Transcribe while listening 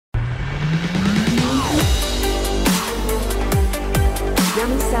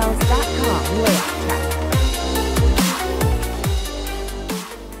chkdsk.com list check.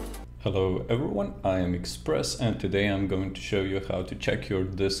 Hello everyone, I am Express and today I'm going to show you how to check your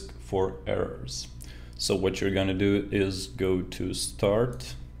disk for errors. So what you're gonna do is go to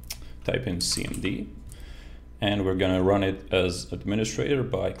Start, type in CMD, and we're gonna run it as administrator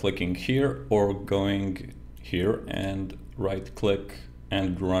by clicking here or going here and right click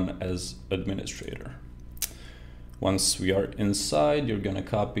and run as administrator. Once we are inside, you're gonna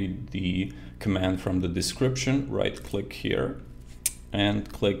copy the command from the description, right click here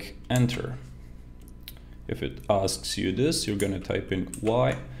and click enter. If it asks you this, you're gonna type in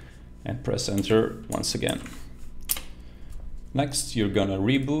Y and press enter once again. Next, you're gonna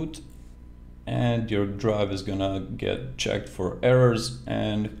reboot and your drive is gonna get checked for errors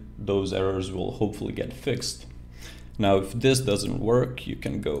and those errors will hopefully get fixed. Now, if this doesn't work, you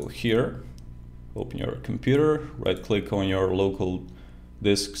can go here, open your computer, right click on your local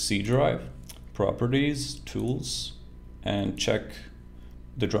disk C drive, properties, tools, and check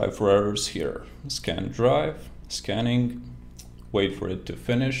the drive for errors here. Scan drive, scanning, wait for it to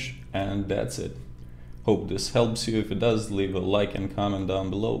finish, and that's it. Hope this helps you. If it does, leave a like and comment down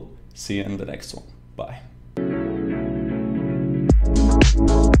below. See you in the next one. Bye.